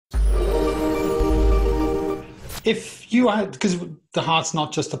if you had, because the heart's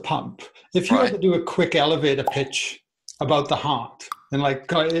not just a pump, if you had Right. to do a quick elevator pitch about the heart and like,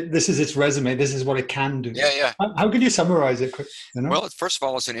 this is its resume, this is what it can do. Yeah, yeah. How could you summarize it quick, you know? Well, first of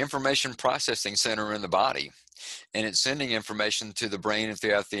all, it's an information processing center in the body, and it's sending information to the brain and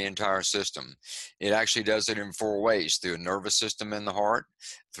throughout the entire system. It actually does it in four ways: through a nervous system in the heart,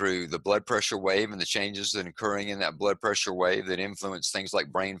 through the blood pressure wave and the changes that are occurring in that blood pressure wave that influence things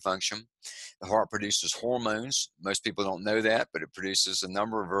like brain function. The heart produces hormones. Most people don't know that, but it produces a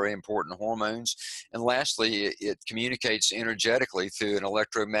number of very important hormones. And lastly, it communicates energetically through an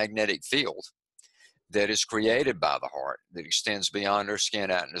electromagnetic field that is created by the heart that extends beyond our skin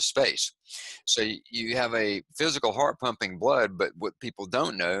out into space. So you have a physical heart pumping blood, but what people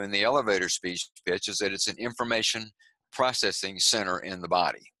don't know in the elevator speech pitch is that it's an information processing center in the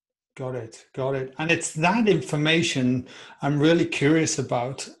body. Got it, got it. And it's that information I'm really curious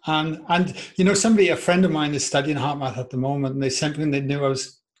about. And you know, a friend of mine is studying heart math at the moment, and they sent me, and they knew I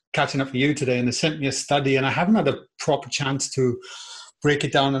was catching up with you today, and they sent me a study, and I haven't had a proper chance to break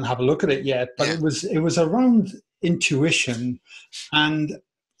it down and have a look at it yet. But Yeah, it was around intuition and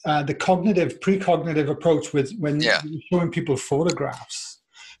the precognitive approach with when yeah, showing people photographs.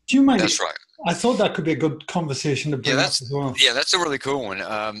 Do you mind? that's right. I thought that could be a good conversation to Yeah, bring up as well. that's a really cool one.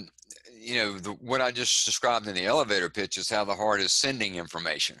 What I just described in the elevator pitch is how the heart is sending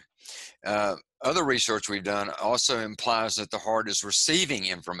information. Other research we've done also implies that the heart is receiving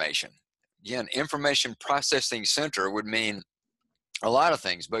information. Again, information processing center would mean a lot of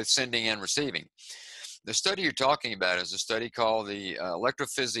things, both sending and receiving. The study you're talking about is a study called the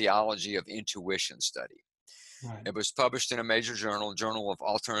Electrophysiology of Intuition Study. Right. It was published in a major journal, Journal of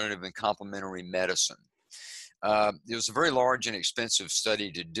Alternative and Complementary Medicine. It was a very large and expensive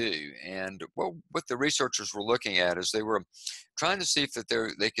study to do, and what the researchers were looking at is they were trying to see if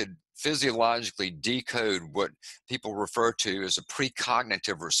they could physiologically decode what people refer to as a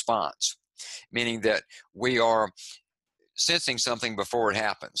precognitive response, meaning that we are sensing something before it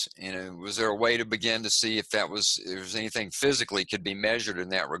happens. Was there a way to begin to see if there was anything physically could be measured in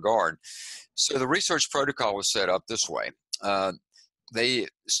that regard? So the research protocol was set up this way. They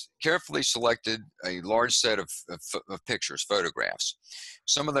carefully selected a large set of pictures, photographs.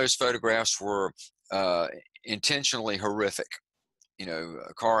 Some of those photographs were intentionally horrific,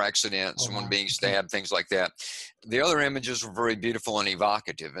 a car accident, Oh, someone wow. being Okay. stabbed, things like that. The other images were very beautiful and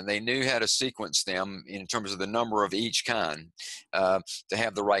evocative, and they knew how to sequence them in terms of the number of each kind to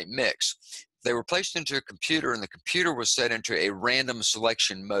have the right mix. They were placed into a computer, and the computer was set into a random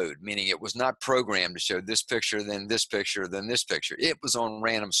selection mode, meaning it was not programmed to show this picture, then this picture, then this picture. It was on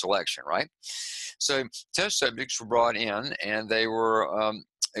random selection, right? So test subjects were brought in, and they were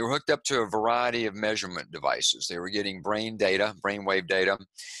hooked up to a variety of measurement devices. They were getting brain data, brainwave data.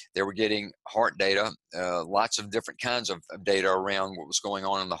 They were getting heart data, lots of different kinds of data around what was going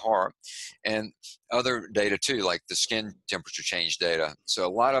on in the heart, and other data too, like the skin temperature change data. So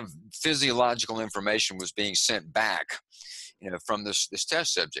a lot of physiological information was being sent back, from this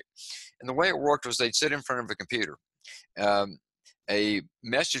test subject. And the way it worked was they'd sit in front of a computer. Um, a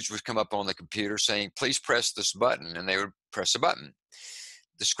message would come up on the computer saying, "Please press this button," and they would press a button.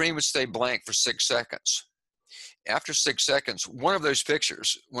 The screen would stay blank for 6 seconds. After 6 seconds, one of those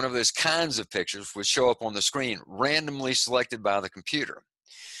kinds of pictures would show up on the screen, randomly selected by the computer.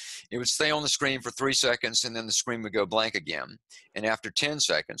 It would stay on the screen for 3 seconds, and then the screen would go blank again. And after 10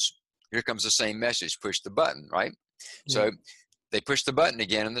 seconds, here comes the same message: push the button, right? Yeah. So they push the button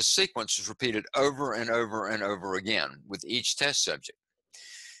again, and the sequence is repeated over and over and over again with each test subject.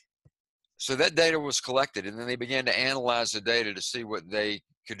 So that data was collected, and then they began to analyze the data to see what they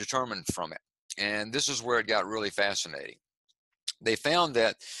could determine from it. And this is where it got really fascinating. They found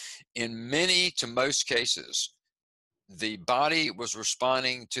that in many to most cases, the body was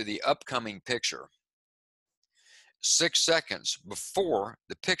responding to the upcoming picture 6 seconds before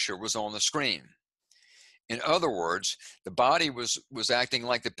the picture was on the screen. In other words, the body was acting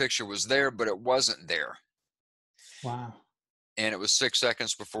like the picture was there, but it wasn't there. Wow. And it was 6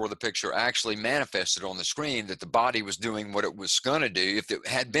 seconds before the picture actually manifested on the screen that the body was doing what it was going to do if it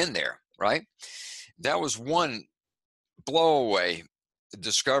had been there, right? That was one blowaway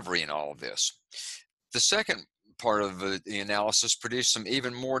discovery in all of this. The second part of the analysis produced some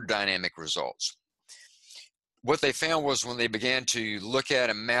even more dynamic results. What they found was when they began to look at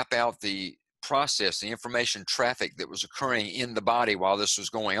and map out the process, the information traffic that was occurring in the body while this was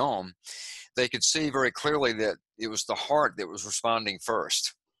going on, they could see very clearly that it was the heart that was responding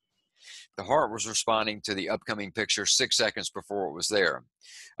first. The heart was responding to the upcoming picture 6 seconds before it was there.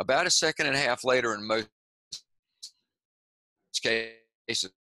 About a second and a half later, in most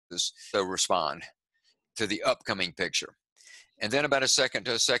cases, they'll respond to the upcoming picture. And then about a second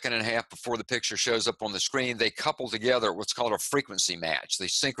to a second and a half before the picture shows up on the screen, they couple together what's called a frequency match. They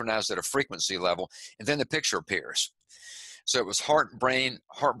synchronize at a frequency level, and then the picture appears. So it was heart brain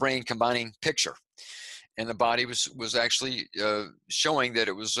combining picture. And the body was actually showing that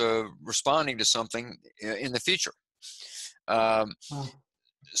it was responding to something in the future. Wow.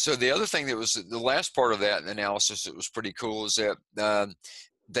 So the other thing that was the last part of that analysis that was pretty cool is that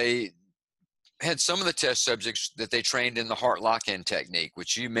they had some of the test subjects that they trained in the heart lock-in technique,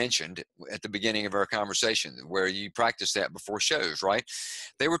 which you mentioned at the beginning of our conversation, where you practice that before shows, right?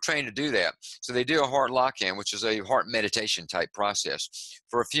 They were trained to do that. So they do a heart lock-in, which is a heart meditation type process,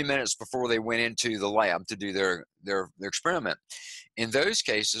 for a few minutes before they went into the lab to do their experiment. In those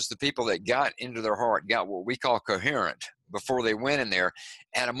cases, the people that got into their heart got what we call coherent before they went in there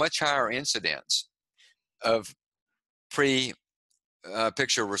at a much higher incidence of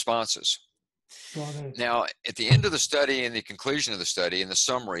pre-picture responses. Now, at the end of the study and the conclusion of the study and the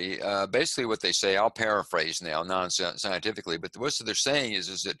summary, basically what they say, I'll paraphrase now non-scientifically, but what they're saying is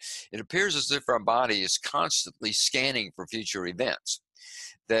that it appears as if our body is constantly scanning for future events,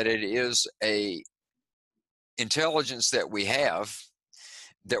 that it is a intelligence that we have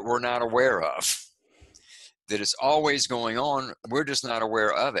that we're not aware of, that it's always going on, we're just not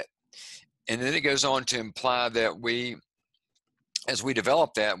aware of it. And then it goes on to imply that as we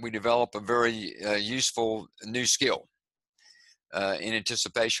develop that, we develop a very useful new skill in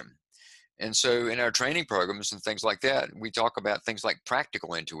anticipation. And so in our training programs and things like that, we talk about things like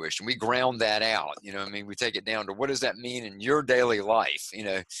practical intuition. We ground that out, I mean, we take it down to what does that mean in your daily life?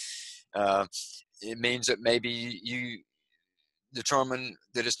 It means that maybe you determine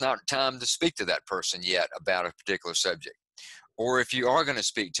that it's not time to speak to that person yet about a particular subject. Or if you are going to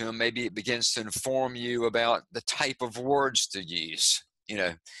speak to them, maybe it begins to inform you about the type of words to use.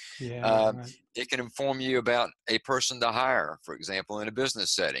 Right. It can inform you about a person to hire, for example, in a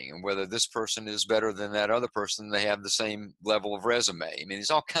business setting, and whether this person is better than that other person. They have the same level of resume. I mean,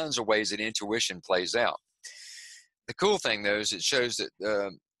 there's all kinds of ways that intuition plays out. The cool thing, though, is it shows that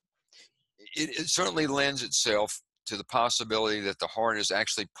it certainly lends itself to the possibility that the heart is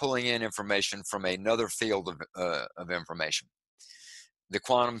actually pulling in information from another field of information. The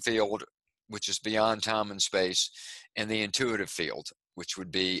quantum field, which is beyond time and space, and the intuitive field, which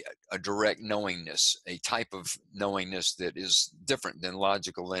would be a direct knowingness, a type of knowingness that is different than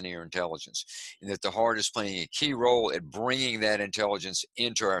logical linear intelligence, and that the heart is playing a key role at bringing that intelligence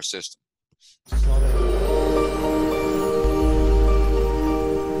into our system.